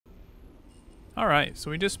Alright, so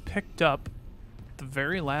we just picked up the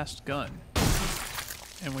very last gun.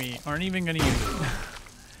 And we aren't even going to use it.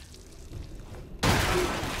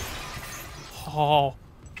 Oh,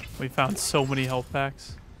 we found so many health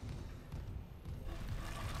packs.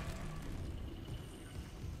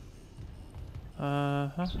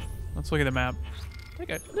 Let's look at the map.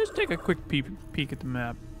 Let's take a quick peek at the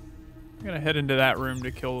map. I'm gonna head into that room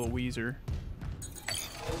to kill a Weezer.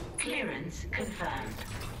 Clearance confirmed.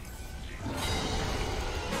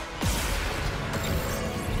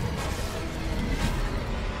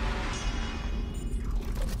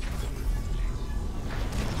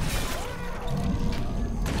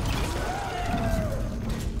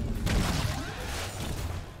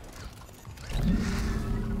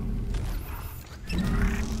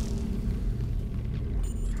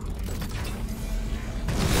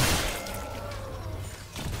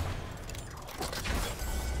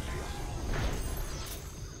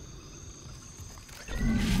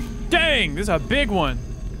 Dang, this is a big one.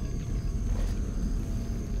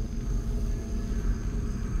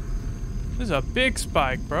 This is a big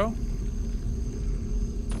spike, bro.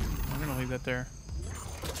 I'm gonna leave that there.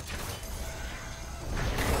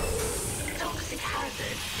 Toxic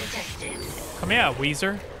hazard detected. Come here,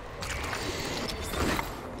 Weezer.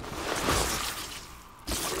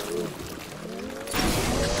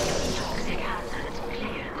 Toxic hazard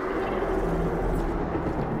cleared.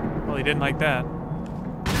 Well, he didn't like that.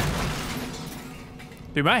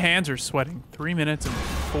 Dude, my hands are sweating. 3 minutes and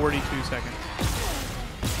 42 seconds.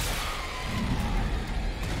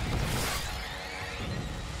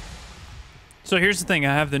 So here's the thing.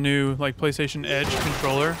 I have the new like PlayStation Edge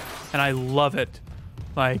controller, and I love it.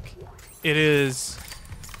 Like, it is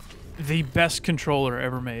the best controller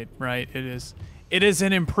ever made, right? It is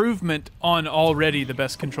an improvement on already the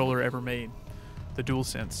best controller ever made, the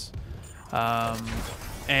DualSense.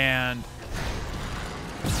 And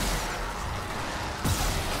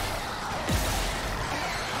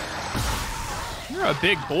you're a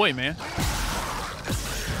big boy, man.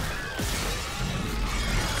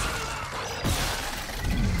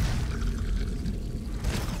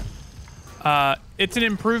 It's an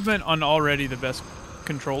improvement on already the best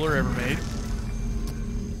controller ever made.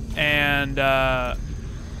 And,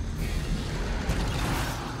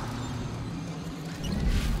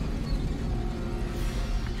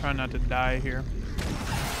 try not to die here.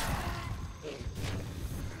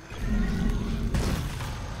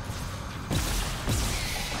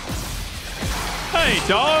 Hey,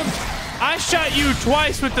 dog! I shot you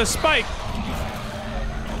twice with the spike.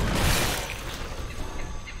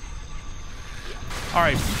 All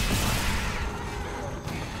right.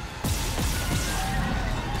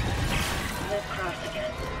 Live Cross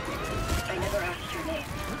again. I never asked your name.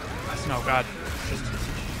 Oh God.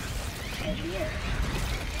 Engineer.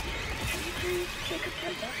 Can you please take a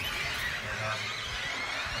tempo?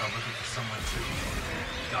 I'm looking for someone to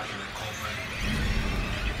document Coleman.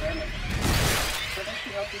 Mr. Remake. Doesn't she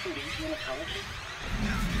help you believe in ecology?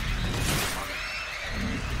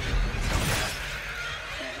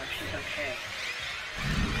 I hope she's okay.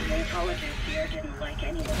 The ecologists here didn't like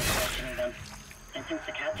anyone questioning them. And since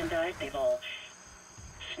the captain died, they've all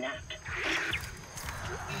snapped.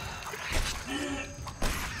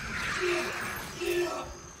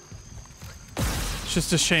 It's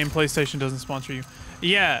just a shame PlayStation doesn't sponsor you.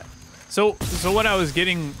 Yeah. So what I was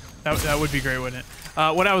getting, that would be great, wouldn't it?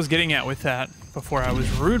 What I was getting at with that before I was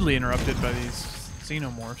rudely interrupted by these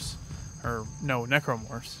xenomorphs, or no,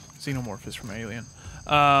 necromorphs. Xenomorph is from Alien.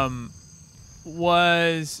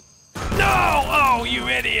 Was no! Oh, you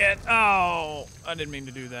idiot! Oh, I didn't mean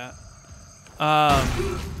to do that.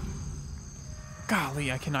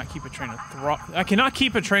 Golly, I cannot keep a train of thought. I cannot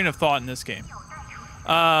keep a train of thought in this game.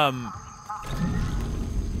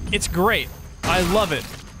 It's great. I love it.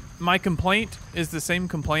 My complaint is the same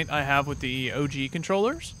complaint I have with the OG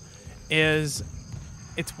controllers. Is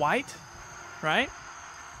it's white, right?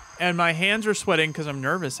 And my hands are sweating because I'm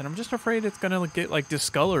nervous, and I'm just afraid it's gonna get like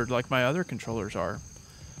discolored like my other controllers are.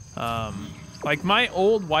 Like my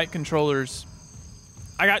old white controllers,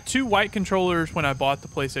 I got 2 white controllers when I bought the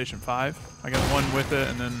PlayStation 5. I got one with it,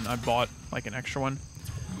 and then I bought like an extra one.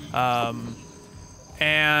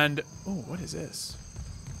 And oh, what is this?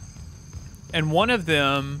 And one of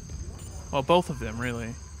them, well, both of them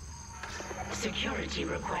really. Security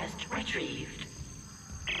request retrieved.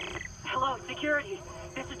 Hello, security.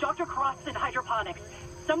 This is Dr. Cross in hydroponics.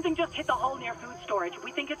 Something just hit the hull near food storage.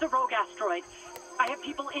 We think it's a rogue asteroid. I have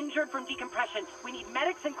people injured from decompression. We need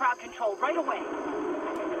medics and crowd control right away.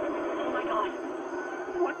 Oh my God.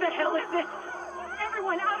 What the hell is this?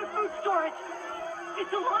 Everyone out of food storage.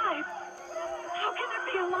 It's alive. How can it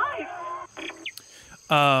be alive?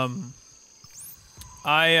 My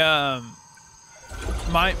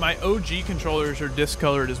OG controllers are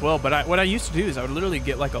discolored as well, but what I used to do is I would literally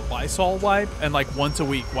get like a Lysol wipe and like once a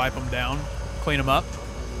week wipe them down, clean them up.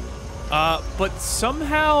 But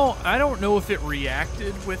somehow, I don't know if it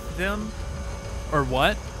reacted with them or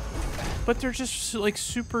what, but they're just like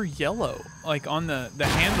super yellow, like on the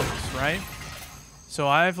handles, right? So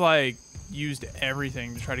I've like used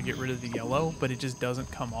everything to try to get rid of the yellow, but it just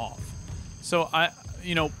doesn't come off. So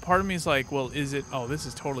part of me is like, well, is it, oh, this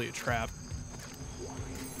is totally a trap.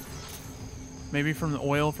 Maybe from the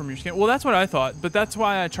oil from your skin. Well, that's what I thought, but that's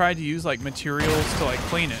why I tried to use like materials to like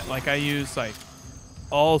clean it. Like I used like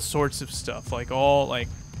all sorts of stuff, like all like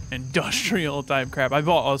industrial type crap. I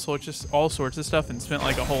bought all sorts of stuff and spent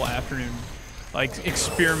like a whole afternoon like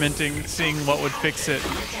experimenting, seeing what would fix it.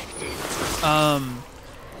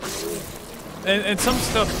 And some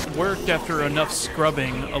stuff worked after enough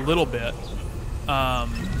scrubbing a little bit.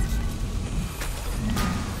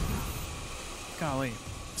 Golly.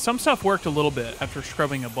 Some stuff worked a little bit after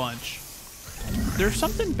scrubbing a bunch. There's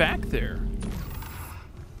something back there.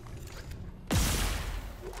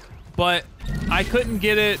 But I couldn't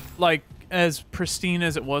get it like as pristine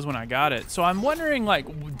as it was when I got it. So I'm wondering, like,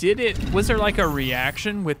 was there like a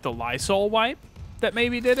reaction with the Lysol wipe that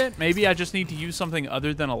maybe did it? Maybe I just need to use something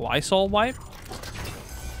other than a Lysol wipe?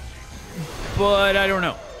 But I don't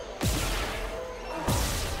know.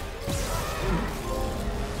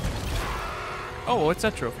 Oh, what's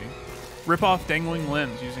that trophy? Rip off dangling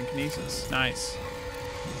limbs using kinesis. Nice.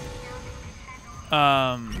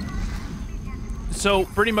 So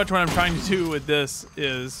pretty much what I'm trying to do with this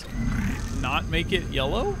is not make it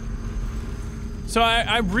yellow. So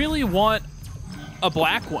I really want a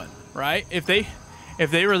black one, right? If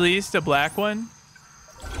they released a black one,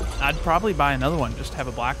 I'd probably buy another one just to have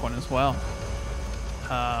a black one as well.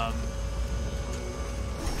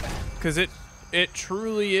 Because it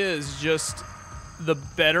truly is just the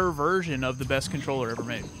better version of the best controller ever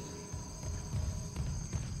made.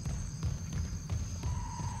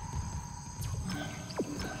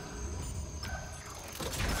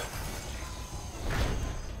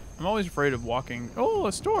 I'm always afraid of walking. Oh,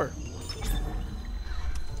 a store.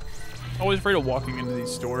 Always afraid of walking into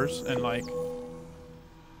these stores and like,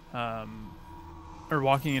 or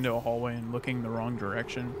walking into a hallway and looking the wrong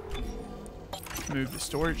direction. Move to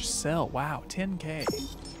storage cell. Wow, 10K.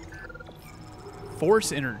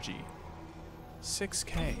 Force energy.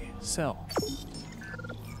 6K. Sell.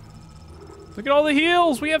 Look at all the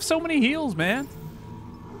heals. We have so many heals, man.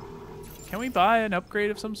 Can we buy an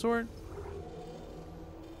upgrade of some sort?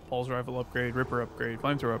 Pulse rifle upgrade, Ripper upgrade,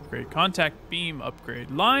 flamethrower upgrade, contact beam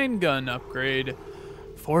upgrade, line gun upgrade,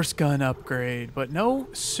 force gun upgrade, but no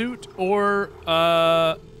suit or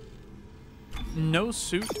no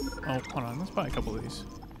suit. Oh, hold on, let's buy a couple of these.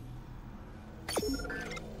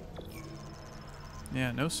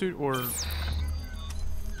 Yeah, no suit or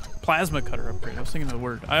plasma cutter upgrade. I was thinking of the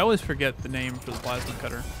word. I always forget the name for the plasma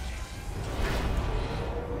cutter.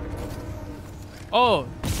 Oh.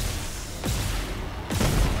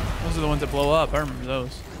 Those are the ones that blow up. I remember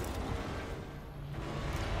those.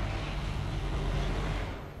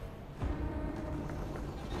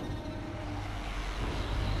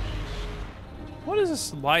 What is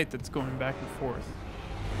this light that's going back and forth?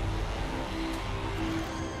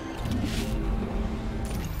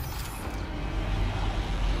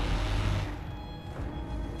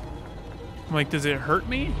 I'm like, does it hurt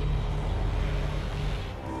me?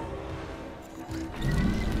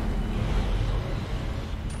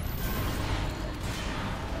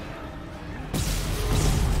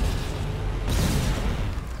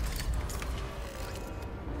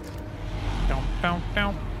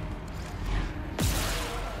 Down.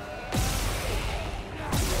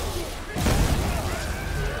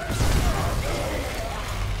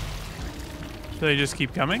 Do they just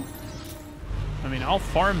keep coming? I mean, I'll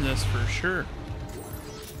farm this for sure.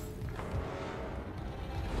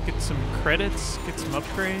 Get some credits, get some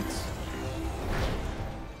upgrades.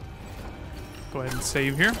 Go ahead and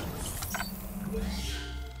save here.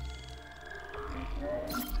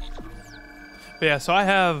 But yeah, so I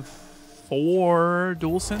have 4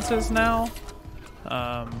 dual senses now.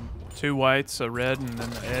 2 whites, a red, and then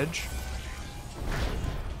the edge.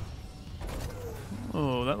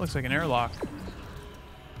 Oh, that looks like an airlock.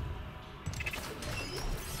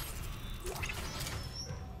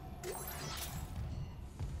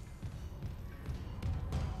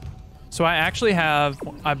 So I actually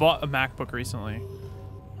I bought a MacBook recently.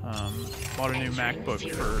 Bought a new MacBook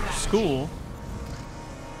for school.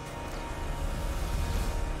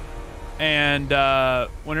 And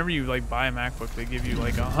whenever you like buy a MacBook, they give you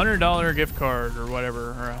like a $100 gift card or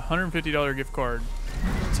whatever, or a $150 gift card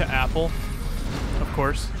to Apple, of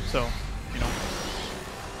course. So, you know,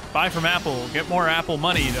 buy from Apple, get more Apple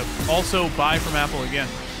money to also buy from Apple again.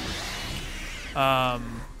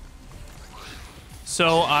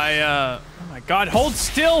 So I, oh my God, hold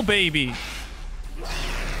still, baby.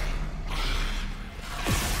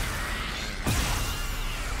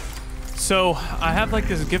 So I have like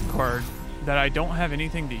this gift card that I don't have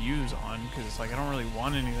anything to use on because it's like I don't really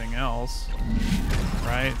want anything else,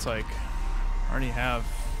 right? It's like I already have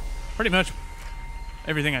pretty much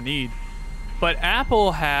everything I need. But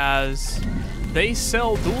Apple they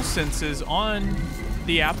sell DualSenses on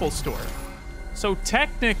the Apple Store. So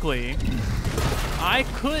technically, I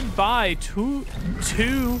could buy two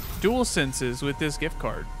DualSenses with this gift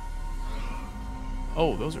card.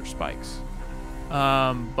 Oh, those are spikes.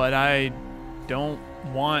 But I don't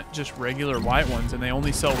want just regular white ones, and they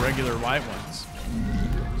only sell regular white ones.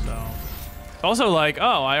 So it's also like,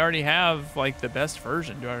 oh, I already have like the best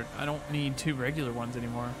version. I don't need two regular ones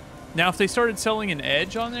anymore. Now, if they started selling an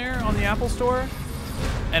Edge on there on the Apple Store,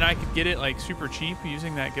 and I could get it like super cheap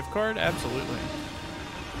using that gift card, absolutely.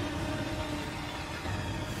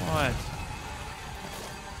 What?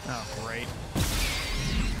 Oh, great.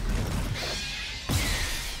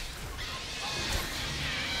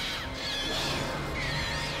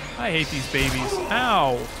 I hate these babies.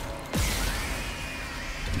 Ow.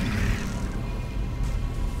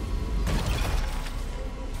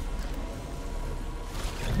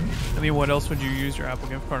 I mean, what else would you use your Apple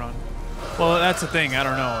gift card on? Well, that's the thing. I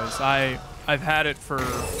don't know. I've had it for,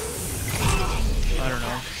 I don't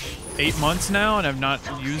know, 8 months now, and I've not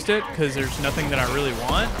used it because there's nothing that I really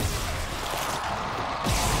want.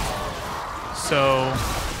 So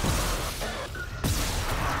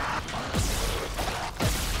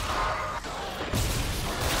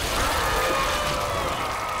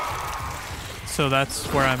that's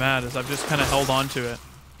where I'm at, is I've just kind of held on to it.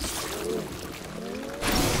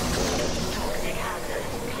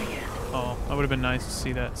 Oh, that would have been nice to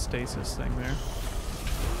see that stasis thing there.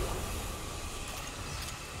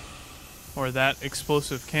 Or that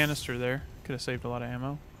explosive canister there. Could have saved a lot of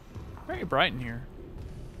ammo. Very bright in here.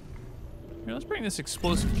 Here, let's bring this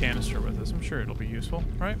explosive canister with us. I'm sure it'll be useful,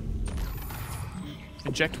 right?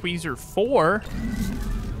 Eject Tweezer 4.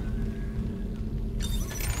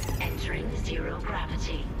 Entering zero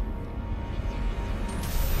gravity.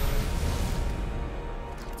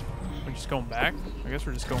 We're just going back? I guess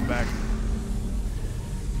we're just going back.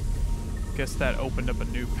 Guess that opened up a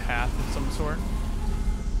new path of some sort.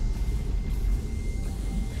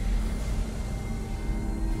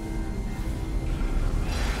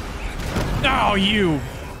 No, you!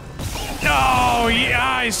 No, yeah,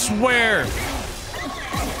 I swear!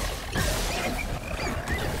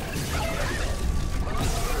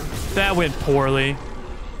 That went poorly.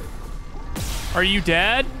 Are you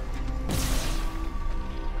dead?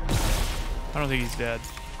 I don't think he's dead.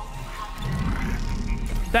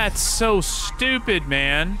 That's so stupid,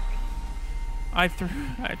 man. I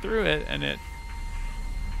threw it and it.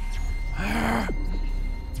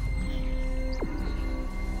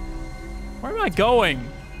 Where am I going?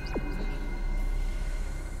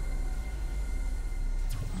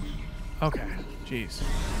 Okay, jeez.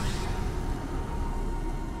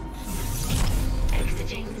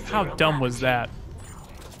 How dumb was that?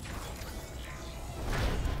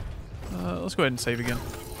 Let's go ahead and save again.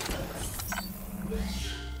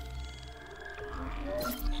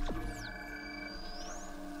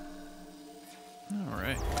 All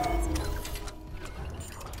right.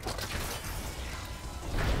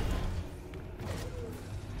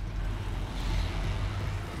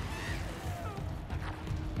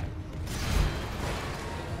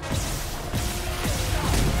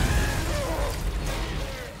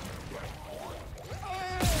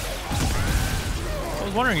 I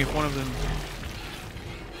was wondering if one of them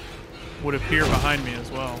would appear behind me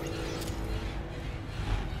as well.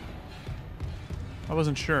 I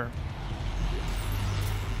wasn't sure.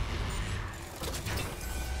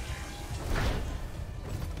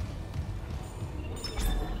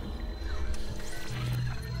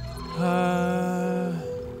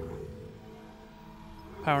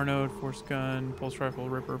 Power node, force gun, pulse rifle,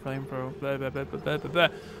 ripper, flamethrower, blah, blah, blah, blah, blah, blah, blah.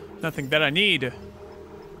 Nothing that I need.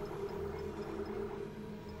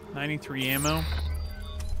 93 ammo.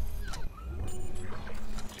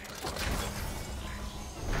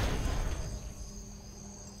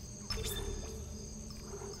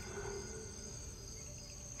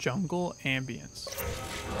 Jungle ambience.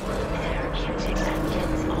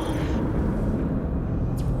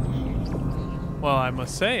 Well, I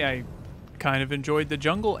must say, kind of enjoyed the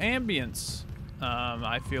jungle ambience.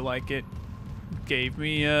 I feel like it gave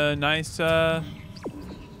me a nice,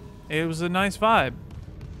 it was a nice vibe.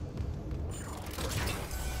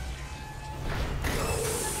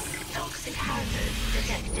 Toxic hazard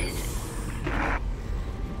detected.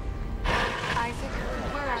 Isaac,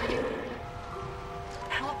 where are you?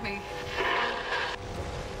 Help me.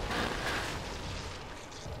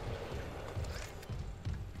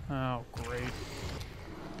 Oh, great.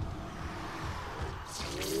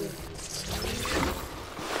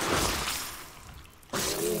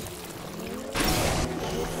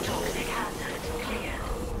 Toxic hazard clear.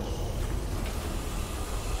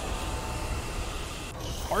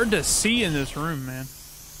 Hard to see in this room, man.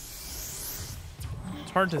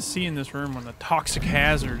 It's hard to see in this room when the toxic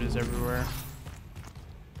hazard is everywhere.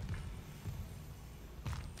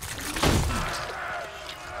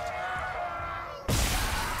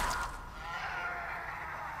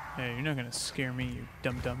 Hey, you're not gonna scare me, you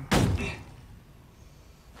dum-dum.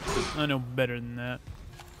 I know better than that.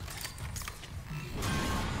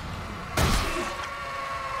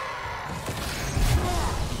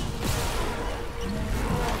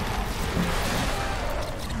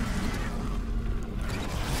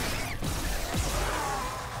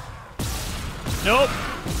 Nope.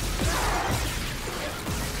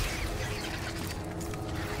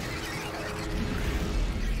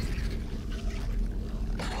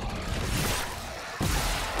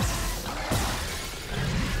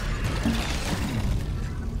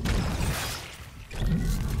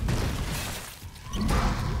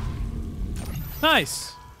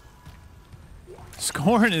 Nice.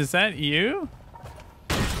 Scorn, is that you?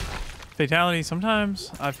 Fatality,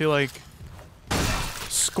 sometimes I feel like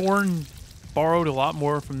Scorn borrowed a lot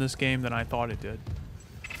more from this game than I thought it did.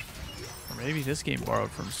 Or maybe this game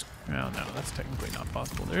borrowed from... Oh, no, that's technically not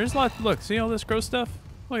possible. There's a lot... Look, see all this gross stuff?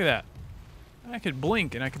 Look at that. I could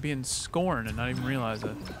blink and I could be in Scorn and not even realize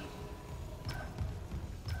it.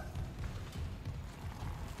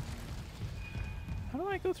 How do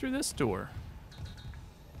I go through this door?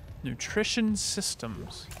 Nutrition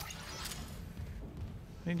systems.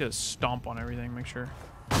 I need to stomp on everything, make sure.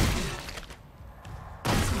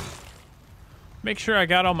 Make sure I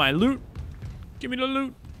got all my loot. Give me the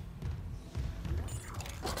loot.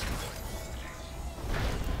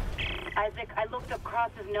 Isaac, I looked up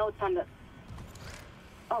Cross's notes on the...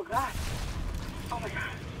 Oh, God. Oh, my God.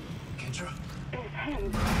 Kendra? It's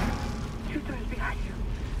him. 2 doors behind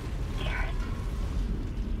you. Karen.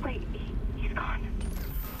 Wait, he's gone.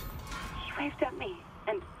 He waved at me,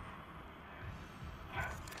 and...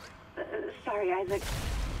 sorry, Isaac.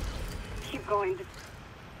 Keep going. Just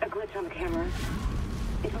a glitch on the camera.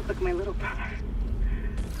 It looks like my little brother.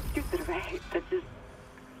 Stupid, right?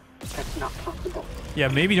 That's not possible. Yeah,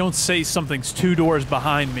 maybe don't say something's 2 doors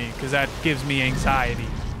behind me, because that gives me anxiety.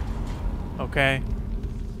 Okay?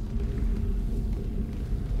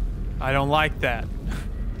 I don't like that.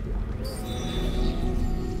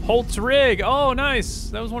 Holt's Rig! Oh, nice!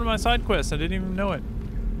 That was one of my side quests. I didn't even know it.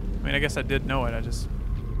 I mean, I guess I did know it. I just...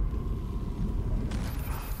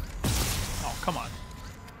 Oh, come on.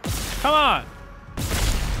 Come on!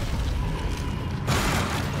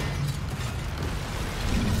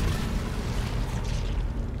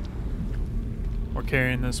 We're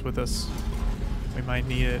carrying this with us. We might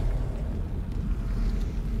need it.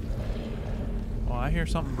 Well, I hear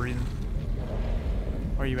something breathing.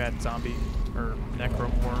 Where are you at, zombie? Or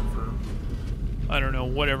necromorph, or... I don't know,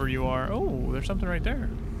 whatever you are. Oh, there's something right there.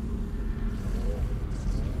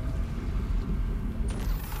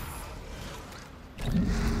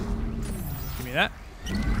 Give me that.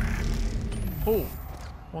 Oh,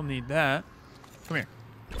 we'll need that. Come here.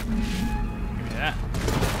 Give me that.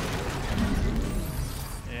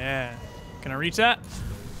 Yeah. Can I reach that?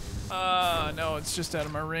 No, it's just out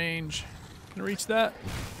of my range. Can I reach that?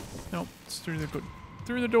 Nope, it's through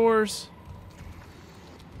the doors.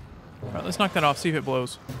 All right, let's knock that off, see if it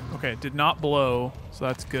blows. Okay, it did not blow, so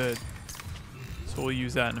that's good. So we'll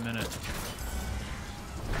use that in a minute.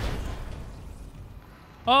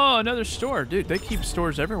 Oh, another store. Dude, they keep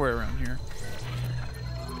stores everywhere around here.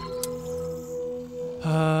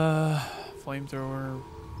 Flamethrower.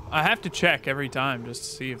 I have to check every time just to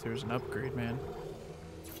see if there's an upgrade, man.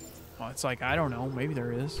 Well, it's like, I don't know, maybe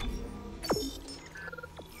there is.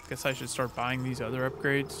 Guess I should start buying these other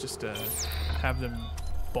upgrades just to have them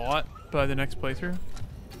bought by the next playthrough.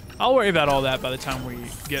 I'll worry about all that by the time we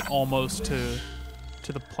get almost to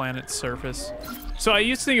the planet's surface. So I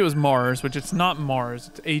used to think it was Mars, which it's not Mars.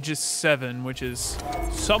 It's Aegis 7, which is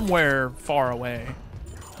somewhere far away.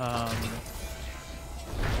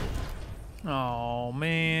 Oh,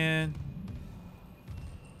 man.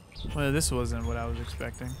 Well, this wasn't what I was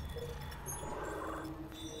expecting.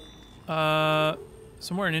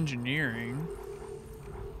 Somewhere in engineering.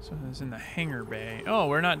 So it's in the hangar bay. Oh,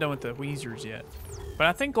 we're not done with the Weezers yet. But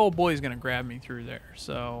I think old boy's gonna grab me through there.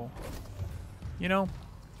 So, you know,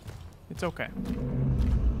 it's okay.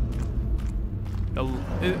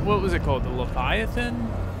 What was it called? The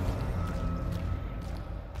Leviathan?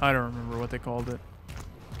 I don't remember what they called it.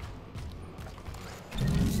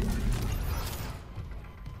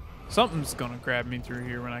 Something's gonna grab me through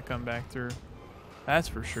here when I come back through. That's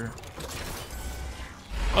for sure.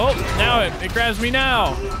 Oh, now it grabs me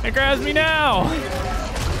now. It grabs me now.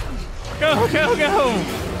 Go, go, go.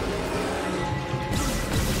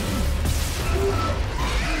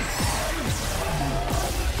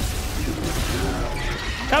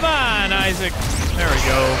 Come on, Isaac. There we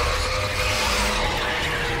go.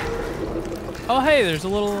 Oh, hey, there's a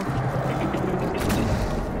little...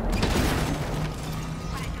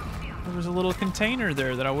 There was a little container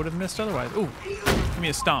there that I would have missed otherwise. Ooh, give me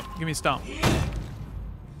a stomp. Give me a stomp.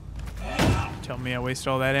 Tell me I wasted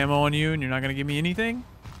all that ammo on you and you're not going to give me anything?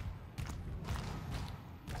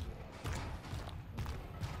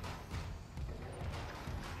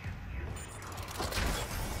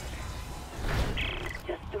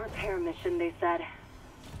 Just a repair mission, they said.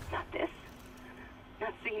 Not this.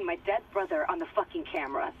 Not seeing my dead brother on the fucking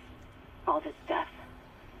cameras. All this death.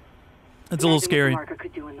 It's a little Imagine what scary. the marker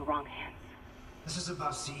could do in the wrong hands. This is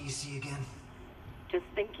about CEC again. Just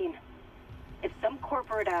thinking. If some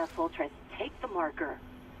corporate asshole tries to take the marker,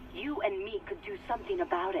 you and me could do something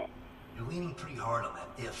about it. You're leaning pretty hard on that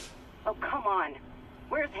if. Oh, come on.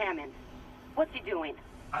 Where's Hammond? What's he doing?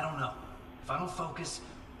 I don't know. If I don't focus,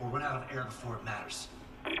 we'll run out of air before it matters.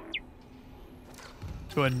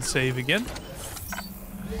 Go ahead and save again.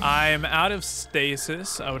 I'm out of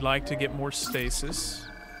stasis. I would like to get more stasis.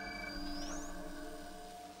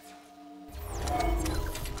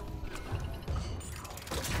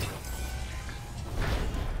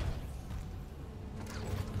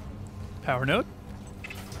 Power node?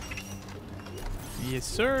 Yes,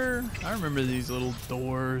 sir. I remember these little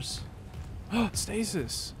doors. Oh,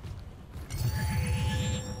 stasis.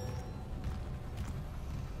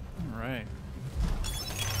 All right.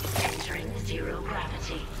 Entering zero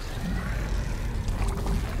gravity.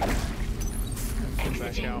 Come back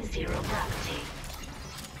Exiting out. zero gravity.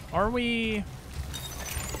 Are we?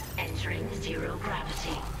 Entering zero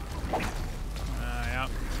gravity. Yeah.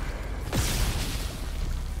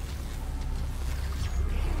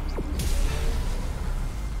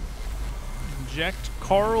 Inject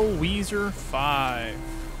Carl Weezer 5.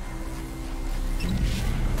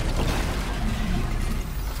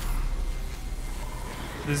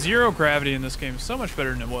 The zero gravity in this game is so much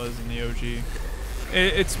better than it was in the OG.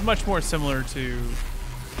 It's much more similar to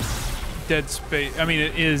Dead Space. I mean,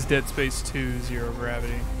 it is Dead Space 2 zero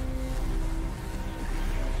gravity.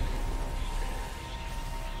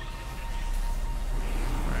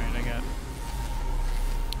 Alright, I got...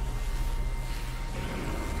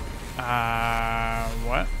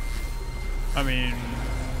 what? I mean...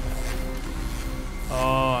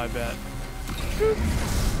 Oh, I bet.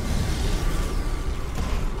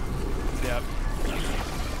 Yep.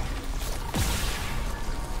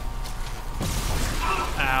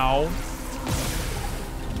 Ow.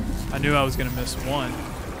 I knew I was gonna miss one.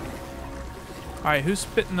 Alright, who's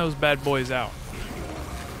spitting those bad boys out?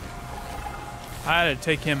 I had to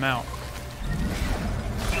take him out.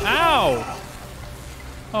 Ow!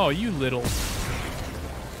 Oh, you little.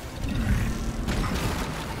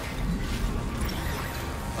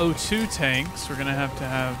 O2 tanks. We're gonna have to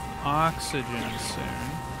have oxygen soon.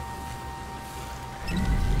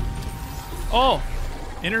 Oh!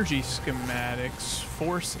 Energy schematics.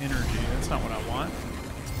 Force energy. That's not what I want.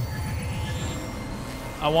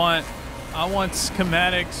 I want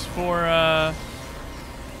schematics for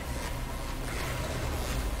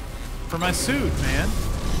my suit, man.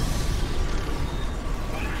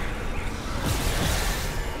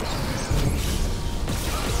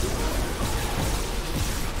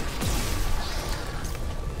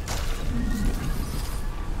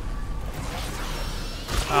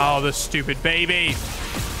 Oh, the stupid baby.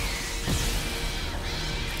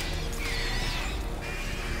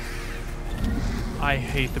 I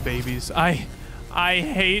hate the babies. I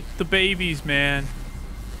hate the babies, man.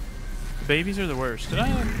 The babies are the worst. I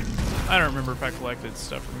don't remember if I collected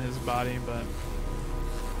stuff from his body, but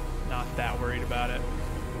not that worried about it.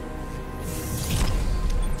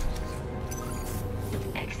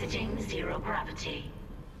 Exiting zero gravity.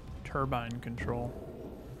 Turbine control.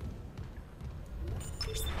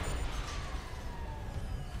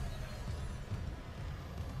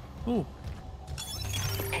 Ooh.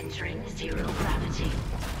 Entering zero gravity.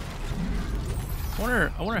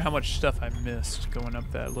 I wonder how much stuff I missed going up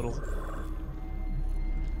that little.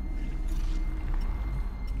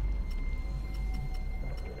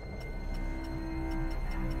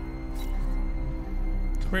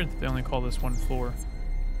 It's weird that they only call this one floor.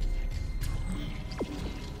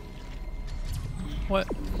 What?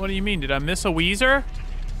 What do you mean? Did I miss a Weezer?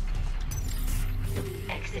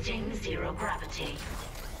 Exiting zero gravity.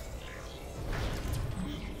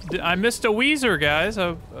 I missed a Weezer, guys.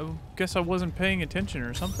 I guess I wasn't paying attention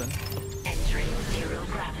or something. Entering zero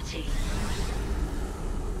gravity.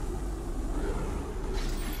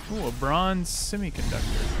 Ooh, a bronze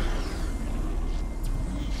semiconductor.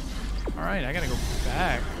 Alright, I gotta go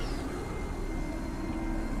back.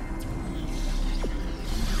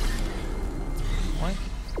 What?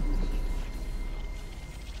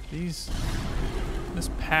 This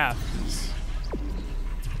path is...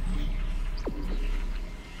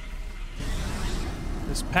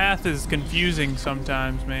 This path is confusing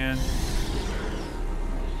sometimes, man.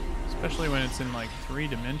 Especially when it's in like 3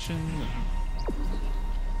 dimensions.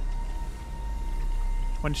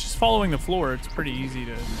 When it's just following the floor, it's pretty easy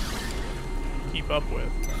to keep up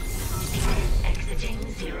with.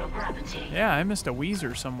 Exiting zero gravity. Yeah, I missed a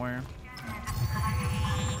Weezer somewhere.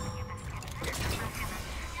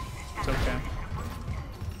 It's okay.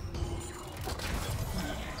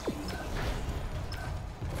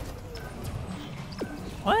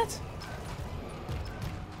 What?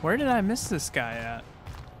 Where did I miss this guy at?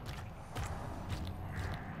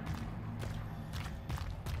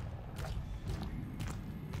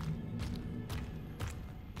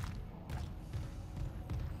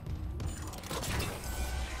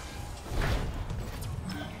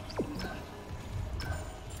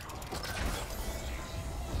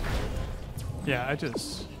 Yeah, I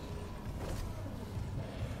just...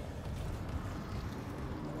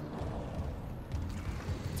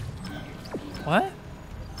 What?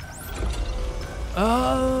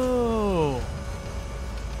 Oh!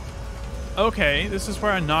 Okay, this is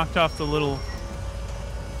where I knocked off the little...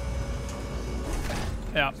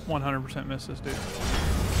 Yeah, 100% missed this dude.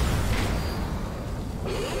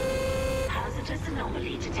 Hazardous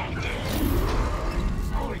anomaly detected.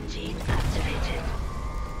 Quarantine activated.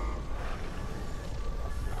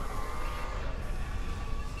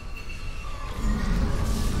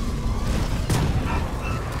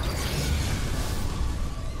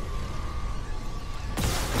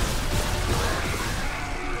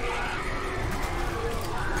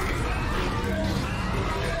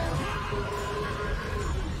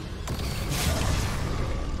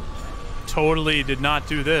 Totally did not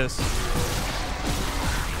do this.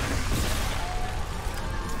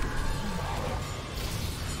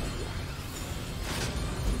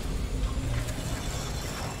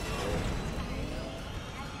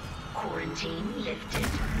 Quarantine lifted.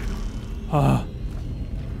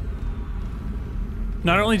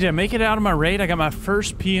 Not only did I make it out of my raid, I got my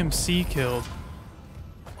first PMC killed.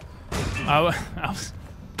 I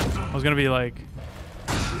was gonna be like,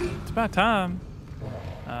 it's about time.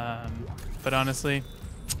 But honestly,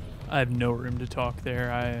 I have no room to talk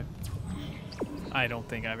there. I don't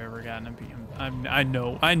think I've ever gotten a PM. I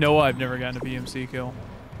know I've never gotten a PMC kill.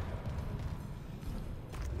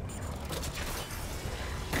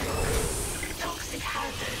 Toxic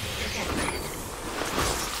hazard detected.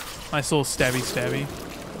 Nice little stabby.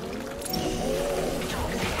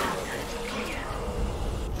 Toxic hazard clear.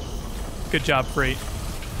 Good job, Freight.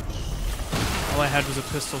 All I had was a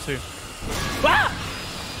pistol too. Ah!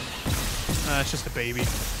 It's just a baby.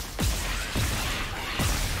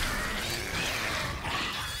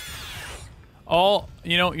 Oh,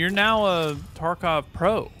 you know, you're now a Tarkov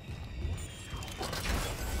Pro.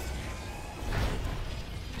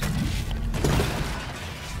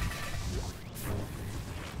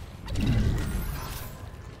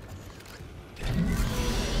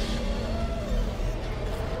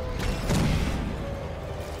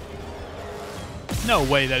 No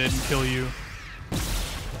way that didn't kill you.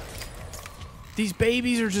 These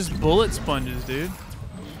babies are just bullet sponges, dude.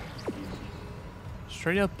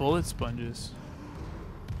 Straight up bullet sponges.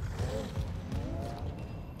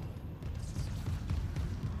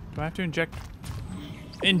 Do I have to inject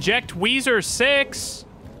Weezer 6?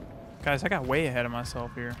 Guys, I got way ahead of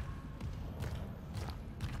myself here.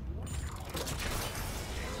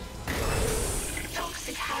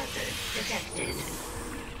 Toxic hazard detected.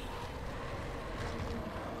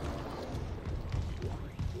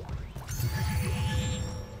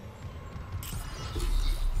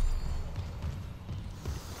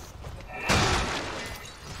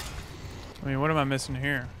 I mean, what am I missing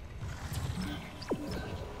here?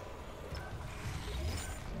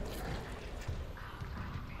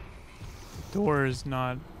 Door is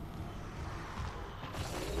not...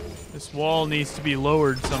 This wall needs to be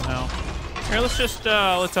lowered somehow. Here, let's just,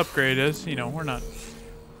 let's upgrade this. You know, we're not...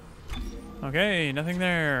 Okay, nothing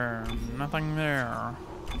there. Nothing there.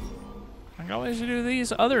 I can always do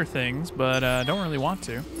these other things, but don't really want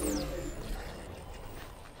to.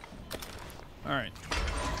 Alright.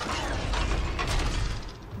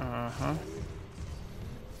 Uh-huh.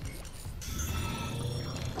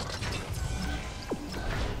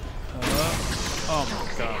 Oh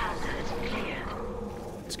my god.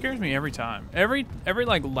 It scares me every time. Every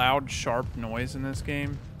like loud, sharp noise in this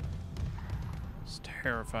game just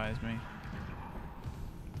terrifies me.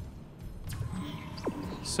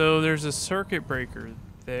 So there's a circuit breaker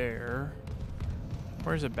there.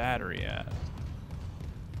 Where's a battery at?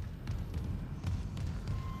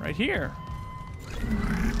 Right here.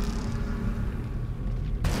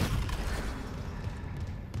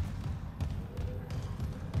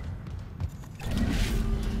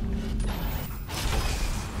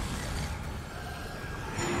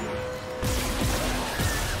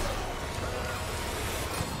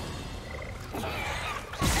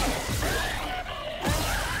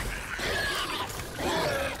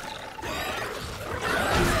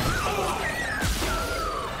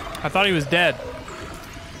 I thought he was dead.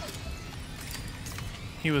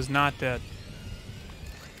 He was not dead.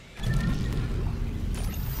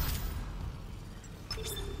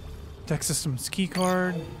 Deck Systems key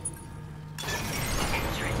card.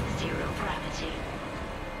 Entering zero gravity.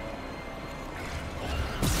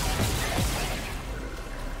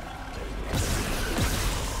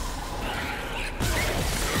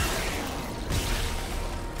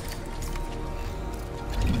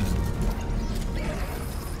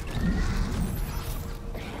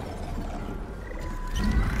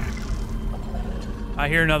 I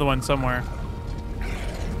hear another one somewhere.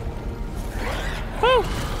 Woo!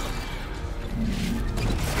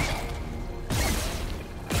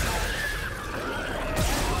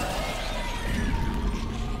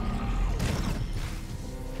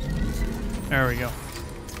 There we go.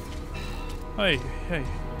 Hey, hey.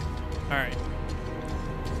 All right.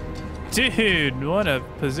 Dude, what a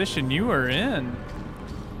position you are in.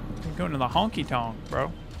 You're going to the honky tonk,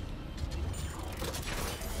 bro.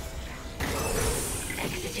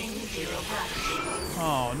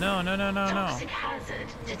 Oh, no, no, no, no, no. Toxic hazard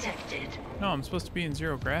detected. No, I'm supposed to be in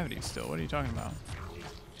zero gravity still. What are you talking about?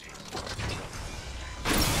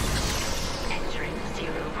 Entering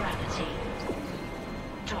zero gravity.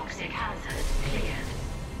 Toxic hazard cleared.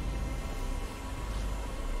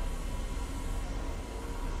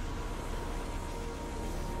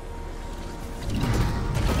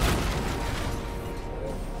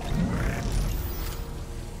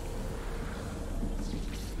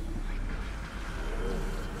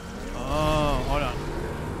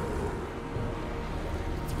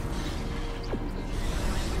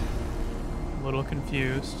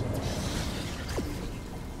 Confused.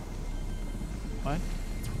 What?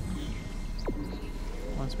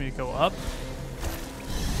 Wants me to go up?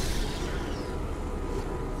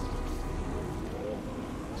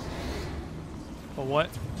 But what?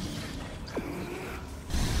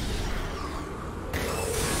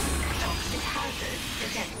 Toxic hazard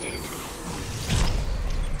detected.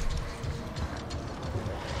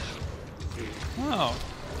 Oh.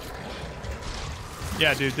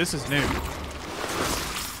 Yeah, dude, this is new.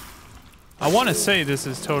 I want to say this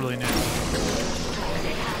is totally new.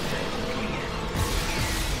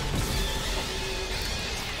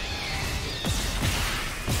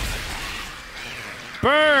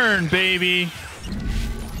 Burn, baby!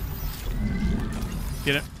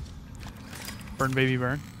 Get it? Burn, baby,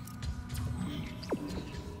 burn.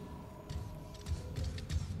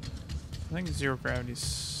 I think zero gravity's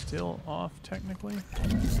still off, technically.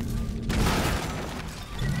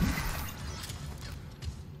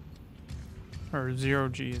 Or zero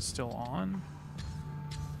G is still on.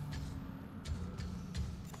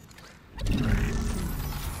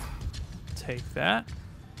 Take that.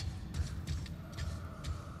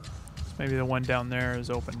 So maybe the one down there is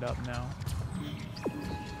opened up now.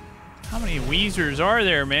 How many Weezers are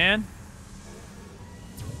there, man?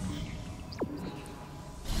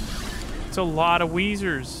 It's a lot of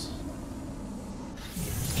Weezers.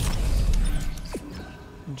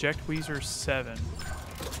 Inject Weezer 7.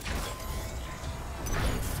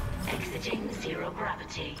 Exiting zero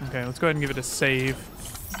gravity. Okay, let's go ahead and give it a save.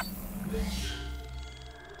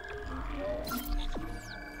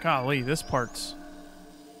 Golly, this part's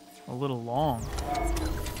a little long.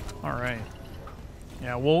 All right.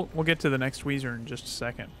 Yeah, we'll get to the next Weezer in just a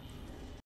second.